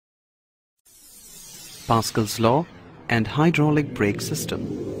Pascal's law and hydraulic brake system.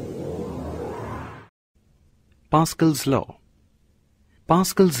 Pascal's law.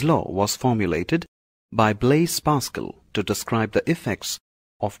 Pascal's law was formulated by Blaise Pascal to describe the effects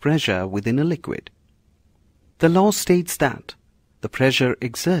of pressure within a liquid. The law states that the pressure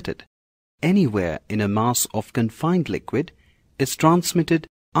exerted anywhere in a mass of confined liquid is transmitted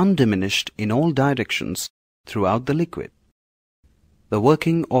undiminished in all directions throughout the liquid. The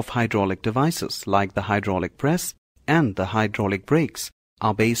working of hydraulic devices like the hydraulic press and the hydraulic brakes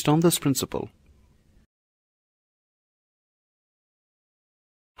are based on this principle.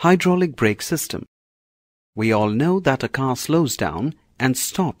 Hydraulic brake system. We all know that a car slows down and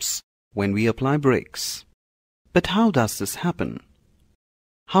stops when we apply brakes. But how does this happen?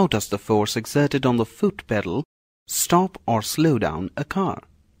 How does the force exerted on the foot pedal stop or slow down a car?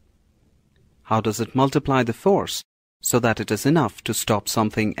 How does it multiply the force so that it is enough to stop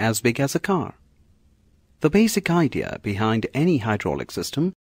something as big as a car? The basic idea behind any hydraulic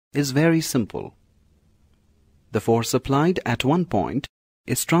system is very simple. The force applied at one point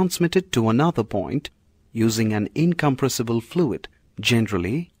is transmitted to another point using an incompressible fluid,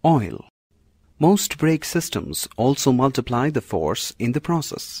 generally oil. Most brake systems also multiply the force in the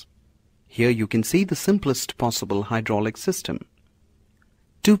process. Here you can see the simplest possible hydraulic system.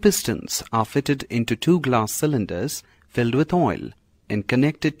 Two pistons are fitted into two glass cylinders filled with oil and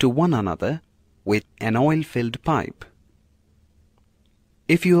connected to one another with an oil-filled pipe.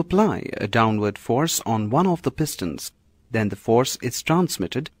 If you apply a downward force on one of the pistons, then the force is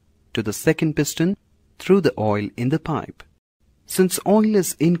transmitted to the second piston through the oil in the pipe. Since oil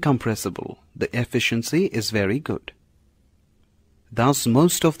is incompressible, the efficiency is very good. Thus,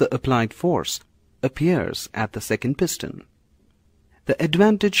 most of the applied force appears at the second piston. The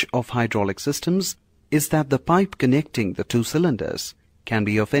advantage of hydraulic systems is that the pipe connecting the two cylinders can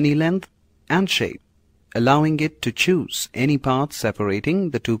be of any length and shape, allowing it to choose any path separating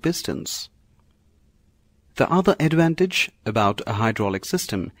the two pistons. The other advantage about a hydraulic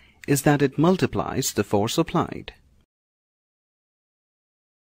system is that it multiplies the force applied.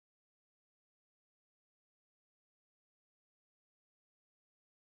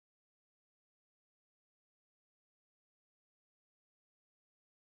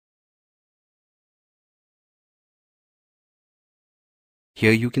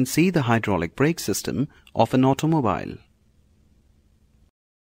 Here you can see the hydraulic brake system of an automobile.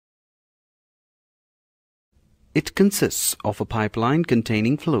 It consists of a pipeline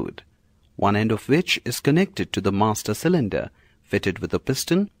containing fluid, one end of which is connected to the master cylinder fitted with a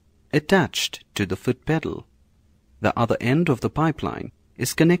piston attached to the foot pedal. The other end of the pipeline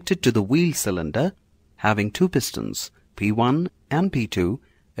is connected to the wheel cylinder having two pistons, P1 and P2,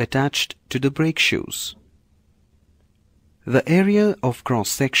 attached to the brake shoes. The area of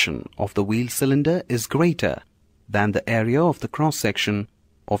cross-section of the wheel cylinder is greater than the area of the cross-section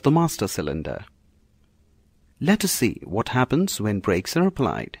of the master cylinder. Let us see what happens when brakes are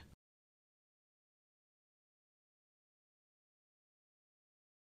applied.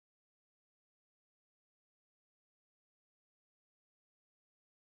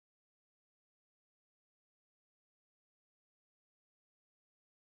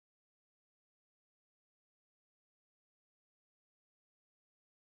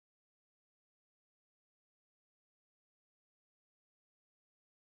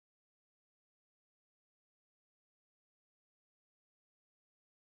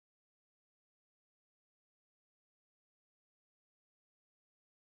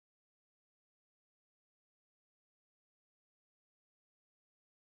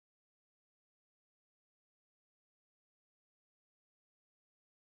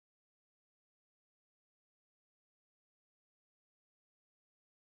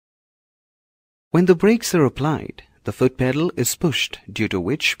 When the brakes are applied, the foot pedal is pushed, due to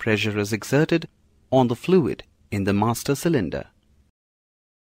which pressure is exerted on the fluid in the master cylinder.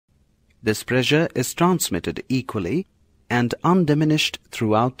 This pressure is transmitted equally and undiminished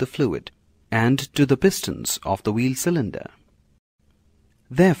throughout the fluid and to the pistons of the wheel cylinder.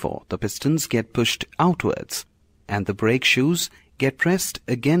 Therefore, the pistons get pushed outwards and the brake shoes get pressed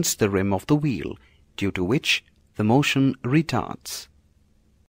against the rim of the wheel, due to which the motion retards.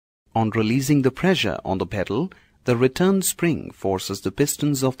 On releasing the pressure on the pedal, the return spring forces the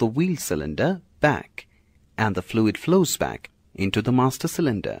pistons of the wheel cylinder back, and the fluid flows back into the master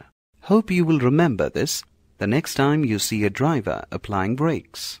cylinder. Hope you will remember this the next time you see a driver applying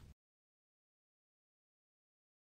brakes.